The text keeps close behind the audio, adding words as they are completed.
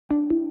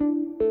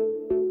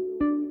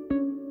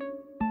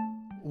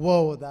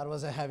Whoa, that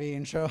was a heavy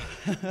intro.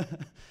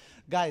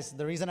 Guys,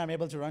 the reason I'm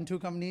able to run two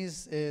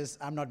companies is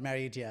I'm not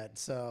married yet,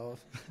 so.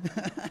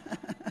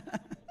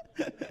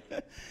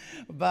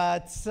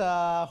 But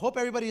hope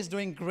everybody is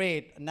doing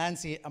great.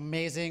 Nancy,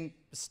 amazing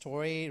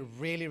story,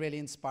 really, really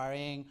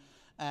inspiring.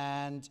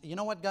 And you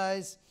know what,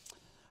 guys?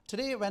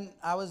 Today, when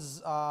I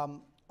was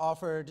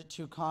offered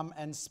to come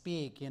and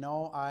speak,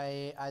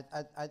 I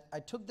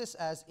took this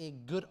as a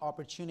good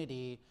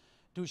opportunity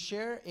to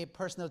share a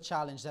personal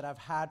challenge that I've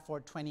had for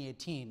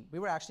 2018. We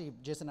were actually,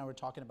 Jason and I were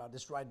talking about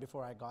this right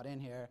before I got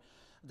in here,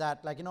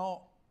 that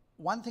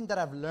one thing that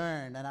I've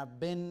learned, and I've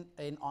been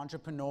an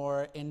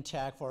entrepreneur in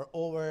tech for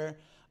over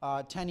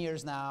 10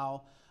 years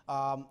now,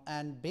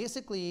 and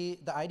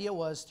basically the idea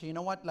was to,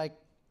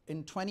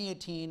 in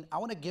 2018, I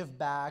want to give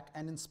back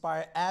and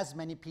inspire as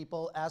many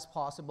people as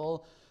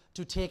possible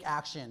to take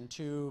action,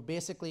 to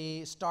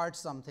basically start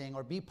something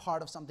or be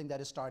part of something that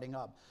is starting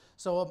up.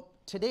 So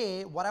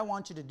today, what I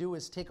want you to do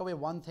is take away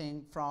one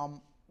thing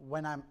from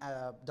when I'm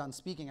done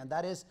speaking, and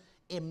that is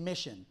a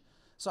mission.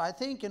 So I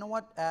think,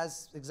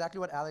 as exactly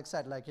what Alex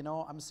said,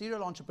 I'm a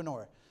serial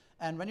entrepreneur.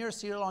 And when you're a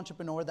serial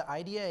entrepreneur, the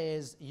idea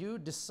is you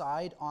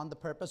decide on the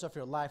purpose of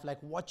your life,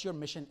 like what your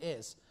mission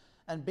is.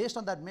 And based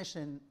on that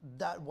mission,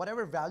 that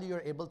whatever value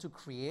you're able to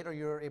create or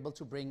you're able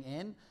to bring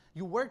in,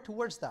 you work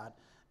towards that.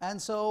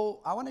 And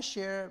so I want to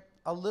share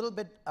a little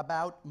bit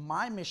about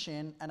my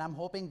mission, and I'm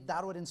hoping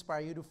that would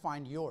inspire you to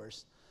find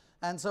yours.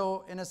 And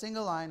so in a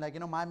single line,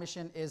 my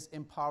mission is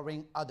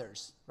empowering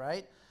others,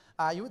 right?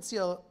 You would see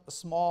a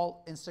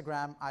small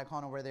Instagram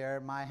icon over there,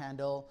 my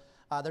handle.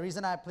 The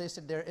reason I placed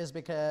it there is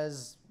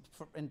because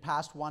in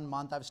past 1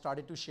 month, I've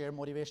started to share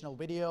motivational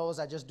videos.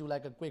 I just do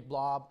like a quick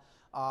blob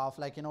of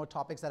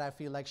topics that I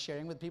feel like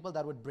sharing with people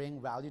that would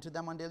bring value to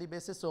them on a daily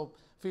basis. So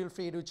feel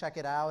free to check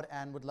it out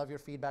and would love your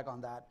feedback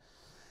on that.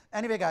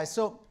 Anyway, guys,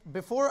 so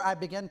before I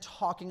begin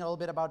talking a little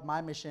bit about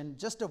my mission,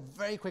 just a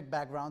very quick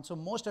background. So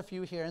most of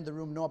you here in the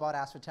room know about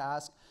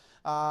AskForTask,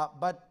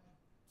 but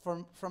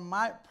from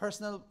my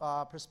personal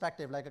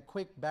perspective, a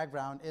quick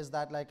background is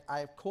that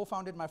I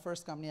co-founded my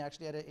first company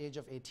actually at the age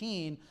of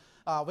 18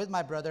 with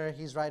my brother.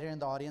 He's right here in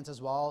the audience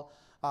as well,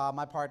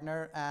 my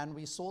partner, and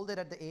we sold it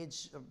at the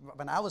age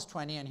when I was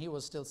 20 and he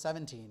was still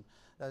 17.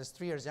 That is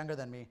 3 years younger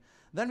than me.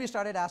 Then we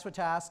started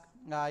AskForTask.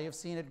 You've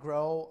seen it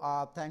grow.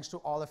 Thanks to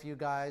all of you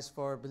guys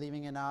for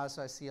believing in us.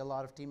 I see a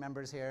lot of team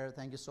members here.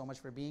 Thank you so much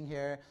for being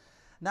here.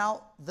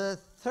 Now, the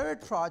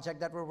third project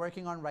that we're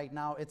working on right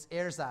now, it's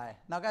AirZai.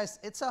 Now, guys,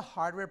 it's a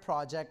hardware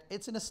project.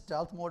 It's in a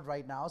stealth mode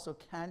right now, so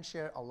can't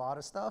share a lot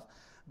of stuff.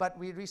 But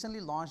we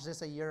recently launched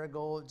this a year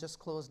ago, just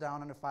closed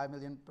down on a $5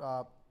 million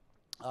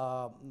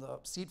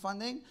seed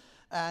funding.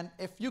 And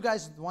if you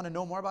guys want to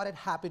know more about it,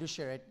 happy to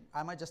share it.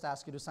 I might just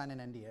ask you to sign an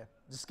NDA.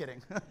 Just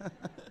kidding.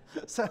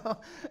 So,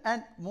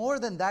 and more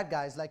than that,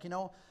 guys,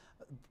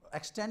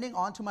 extending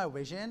onto my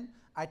vision,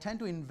 I tend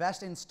to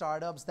invest in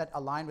startups that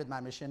align with my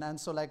mission. And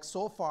so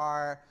so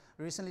far,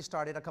 recently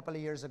started a couple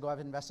of years ago, I've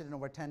invested in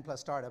over 10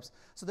 plus startups.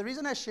 So the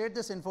reason I shared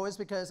this info is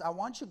because I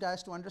want you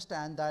guys to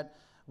understand that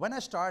when I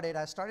started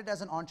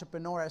as an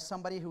entrepreneur, as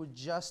somebody who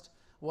just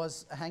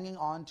was hanging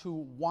on to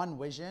one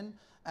vision,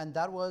 and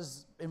that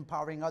was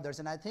empowering others.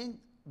 And I think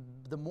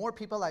the more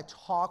people I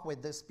talk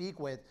with, speak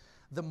with,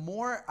 the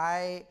more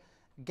I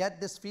get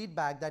this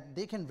feedback that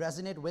they can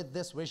resonate with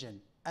this vision.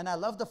 And I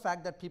love the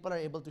fact that people are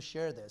able to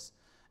share this.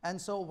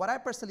 And so what I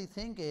personally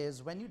think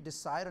is when you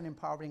decide on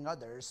empowering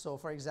others, so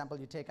for example,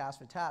 you take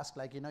AskForTask,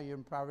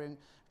 you're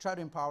try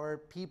to empower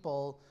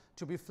people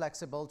to be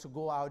flexible, to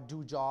go out,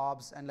 do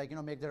jobs, and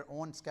make their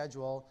own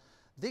schedule.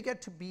 They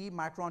get to be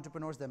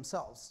micro-entrepreneurs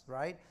themselves,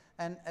 right?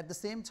 And at the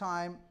same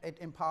time, it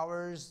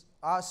empowers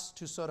us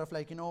to sort of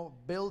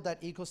build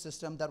that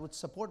ecosystem that would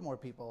support more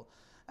people.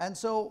 And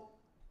so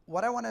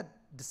what I want to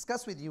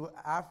discuss with you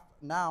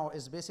now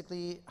is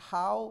basically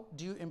how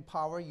do you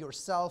empower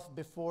yourself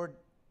before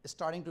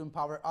starting to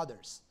empower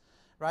others,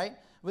 right?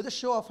 With a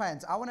show of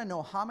hands, I want to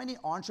know how many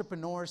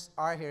entrepreneurs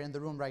are here in the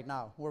room right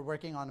now who are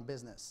working on a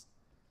business.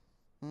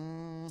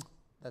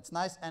 That's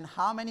nice. And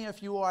how many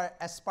of you are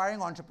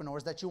aspiring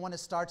entrepreneurs that you want to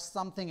start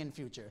something in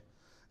future?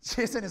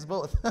 Jason is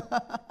both.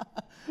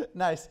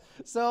 Nice.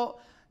 So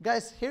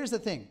guys, here's the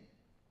thing.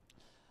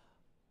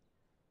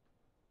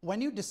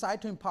 When you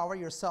decide to empower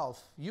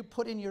yourself, you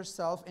put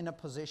yourself in a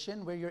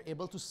position where you're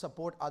able to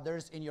support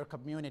others in your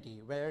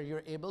community, where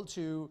you're able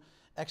to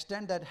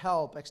extend that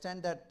help,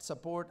 extend that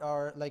support,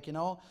 or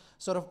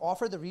sort of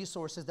offer the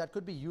resources that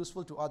could be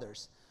useful to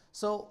others.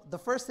 So the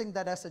first thing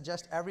that I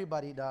suggest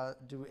everybody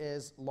do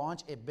is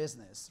launch a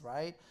business,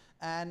 right?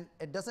 And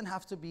it doesn't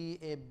have to be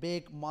a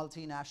big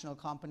multinational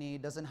company.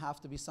 It doesn't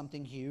have to be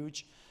something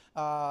huge.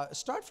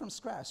 Start from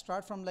scratch.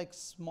 Start from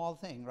small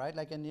thing, right?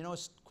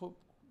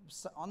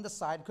 On the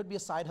side, could be a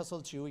side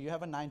hustle too. You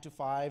have a 9 to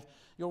 5.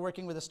 You're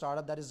working with a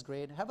startup, that is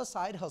great. Have a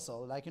side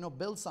hustle,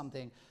 build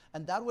something,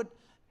 and that would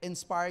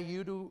inspire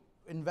you to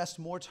invest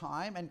more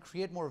time and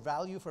create more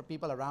value for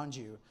people around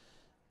you.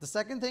 The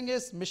second thing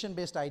is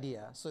mission-based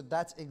idea. So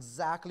that's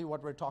exactly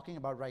what we're talking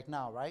about right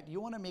now, right?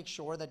 You want to make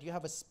sure that you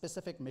have a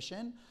specific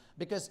mission,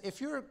 because if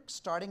you're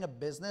starting a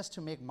business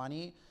to make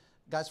money,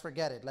 guys,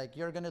 forget it. Like,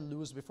 you're going to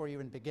lose before you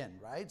even begin,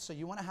 right? So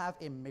you want to have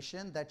a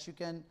mission that you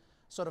can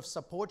sort of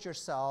support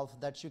yourself,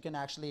 that you can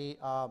actually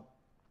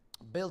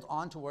build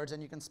on towards,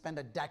 and you can spend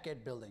a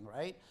decade building,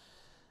 right?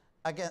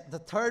 Again, the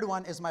third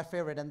one is my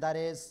favorite, and that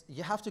is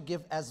you have to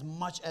give as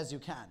much as you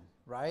can,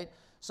 right?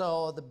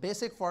 So the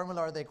basic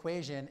formula or the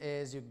equation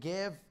is you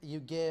give,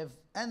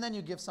 and then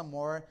you give some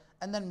more,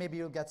 and then maybe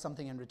you'll get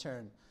something in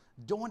return.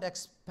 Don't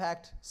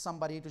expect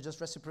somebody to just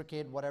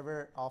reciprocate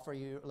whatever offer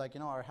you, like,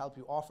 or help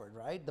you offered,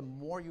 right? The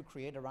more you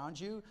create around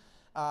you,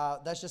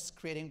 that's just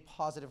creating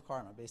positive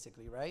karma,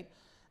 basically, right?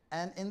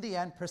 And in the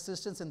end,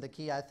 persistence is the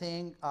key. I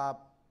think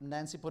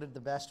Nancy put it the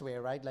best way,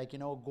 right? Like,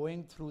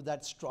 going through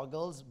that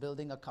struggles,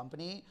 building a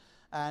company,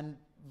 and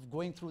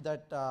going through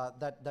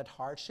that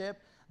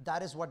hardship,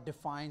 that is what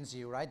defines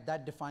you, right?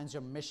 That defines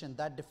your mission,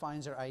 that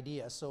defines your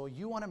idea. So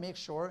you want to make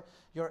sure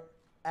you're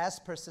as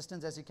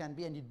persistent as you can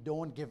be, and you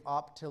don't give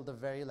up till the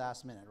very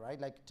last minute, right?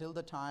 Like, till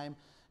the time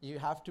you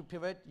have to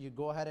pivot, you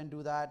go ahead and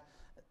do that.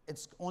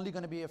 It's only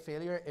going to be a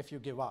failure if you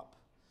give up.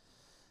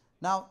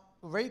 Now,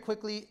 very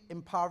quickly,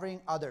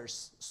 empowering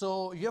others.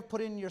 So you have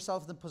put in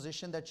yourself in the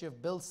position that you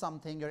have built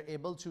something, you're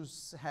able to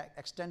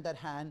extend that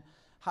hand.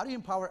 How do you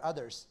empower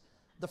others?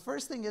 The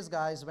first thing is,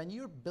 guys, when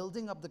you're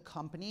building up the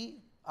company,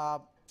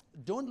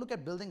 don't look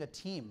at building a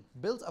team,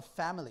 build a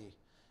family.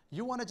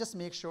 You want to just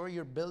make sure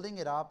you're building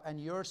it up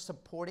and you're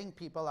supporting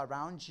people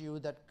around you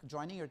that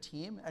joining your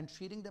team and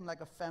treating them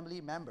like a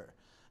family member.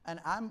 And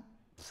I'm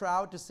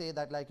proud to say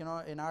that, like,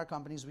 in our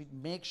companies, we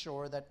make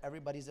sure that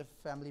everybody's a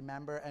family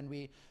member, and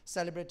we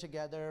celebrate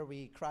together,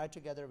 we cry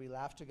together, we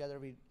laugh together,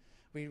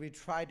 we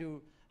try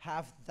to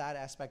have that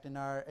aspect in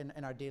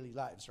our daily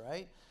lives,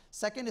 right?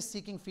 Second is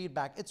seeking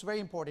feedback. It's very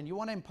important. You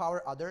want to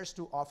empower others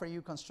to offer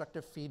you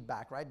constructive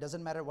feedback, right?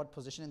 Doesn't matter what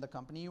position in the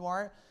company you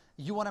are.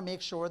 You want to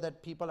make sure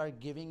that people are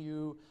giving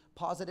you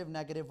positive,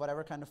 negative,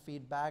 whatever kind of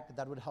feedback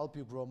that would help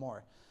you grow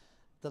more.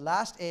 The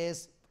last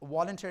is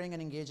volunteering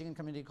and engaging in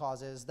community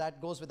causes. That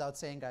goes without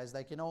saying, guys.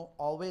 Like,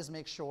 always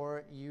make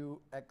sure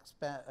you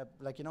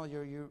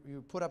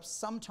you put up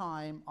some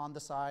time on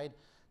the side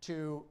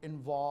to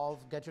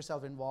get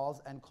yourself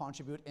involved and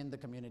contribute in the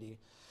community.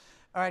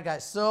 All right,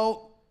 guys.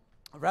 So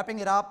wrapping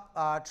it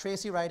up,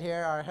 Tracy right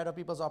here, our head of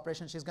people's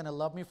operations, she's going to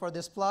love me for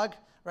this plug.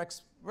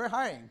 We're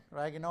hiring,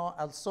 right?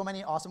 So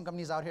many awesome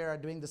companies out here are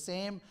doing the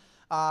same.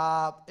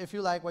 If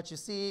you like what you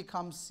see,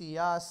 come see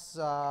us,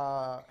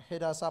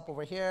 hit us up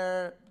over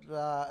here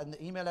in the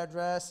email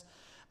address.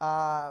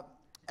 At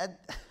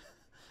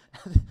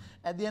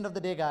the end of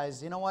the day,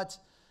 guys, you know what?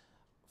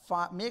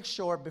 Make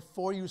sure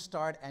before you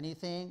start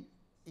anything,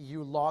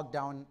 you log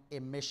down a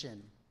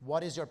mission.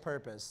 What is your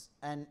purpose?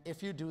 And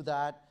if you do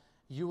that,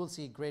 you will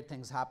see great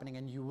things happening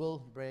and you will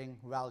bring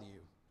value.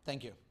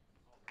 Thank you.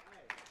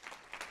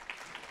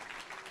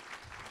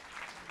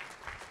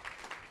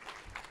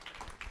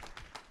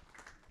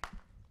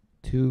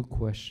 Two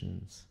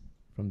questions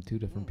from two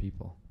different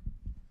people.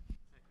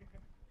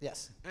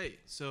 Yes. Hey,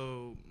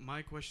 so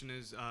my question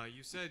is,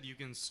 you said you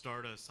can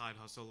start a side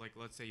hustle, like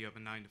let's say you have a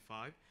 9 to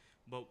 5,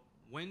 but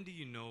when do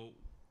you know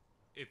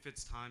if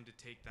it's time to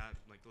take that,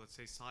 like let's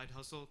say side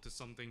hustle to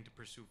something to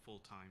pursue full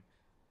time?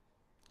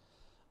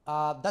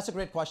 That's a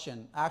great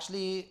question.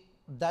 Actually,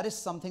 that is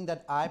something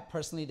that I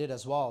personally did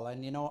as well.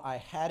 And I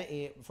had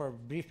for a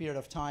brief period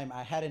of time,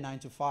 I had a 9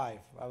 to 5.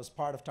 I was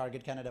part of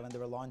Target Canada when they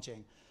were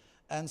launching.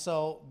 And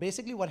so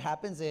basically what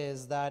happens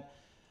is that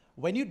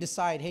when you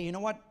decide, hey, you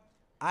know what?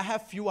 I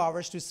have few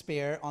hours to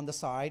spare on the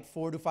side,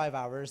 4 to 5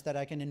 hours that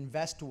I can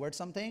invest towards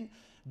something.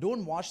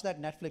 Don't watch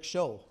that Netflix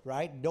show,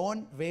 right?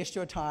 Don't waste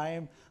your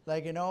time,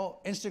 like,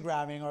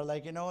 Instagramming or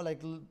like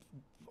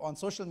on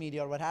social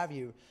media or what have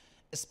you.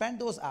 Spend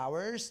those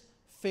hours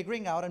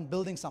figuring out and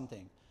building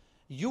something.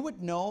 You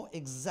would know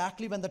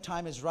exactly when the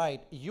time is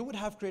right. You would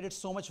have created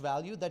so much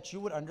value that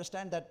you would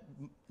understand that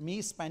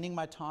me spending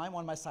my time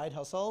on my side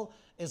hustle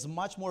is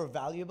much more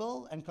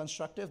valuable and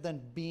constructive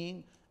than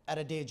being at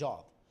a day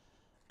job.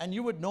 And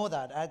you would know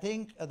that. I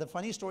think the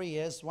funny story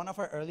is one of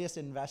our earliest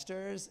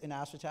investors in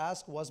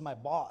AskForTask was my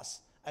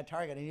boss at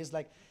Target. And he's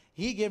like,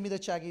 he gave me the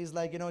check. He's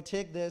like,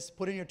 take this,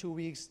 put in your 2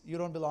 weeks. You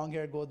don't belong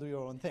here. Go do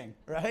your own thing,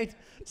 right?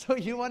 So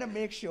you want to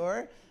make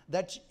sure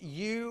that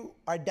you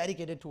are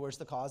dedicated towards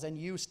the cause and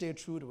you stay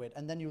true to it.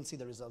 And then you'll see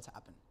the results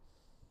happen.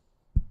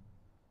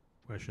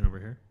 Question over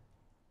here.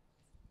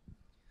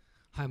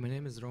 Hi, my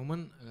name is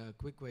Roman.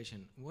 Quick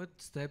question. What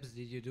steps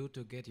did you do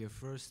to get your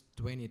first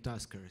 20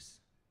 taskers?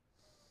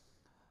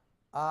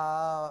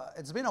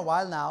 It's been a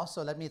while now,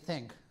 so let me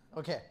think.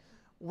 Okay.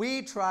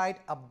 We tried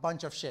a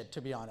bunch of shit,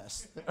 to be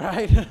honest,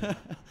 right?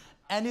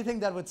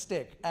 Anything that would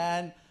stick.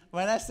 And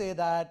when I say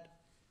that,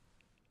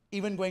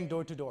 even going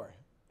door to door,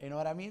 you know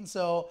what I mean?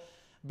 So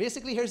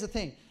basically, here's the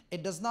thing.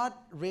 It does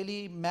not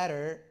really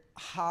matter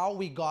how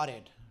we got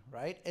it,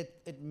 right?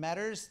 It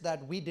matters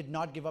that we did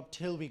not give up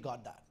till we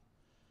got that.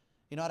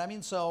 You know what I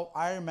mean? So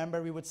I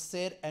remember we would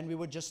sit and we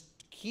would just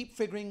keep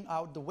figuring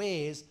out the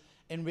ways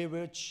in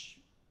which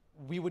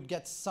we would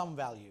get some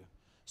value.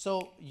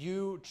 So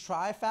you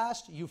try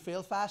fast, you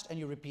fail fast, and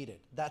you repeat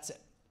it. That's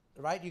it,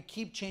 right? You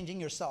keep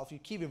changing yourself, you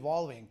keep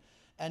evolving,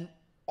 and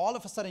all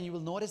of a sudden you will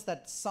notice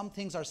that some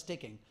things are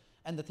sticking.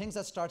 And the things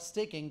that start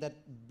sticking that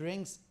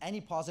brings any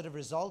positive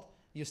result,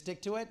 you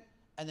stick to it,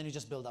 and then you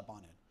just build up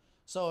on it.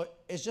 So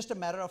it's just a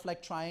matter of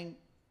like trying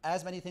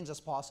as many things as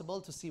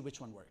possible to see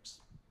which one works.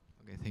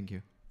 Okay, thank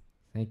you.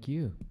 Thank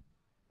you.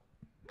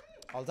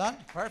 All done?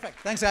 Perfect.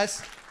 Thanks,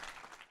 guys.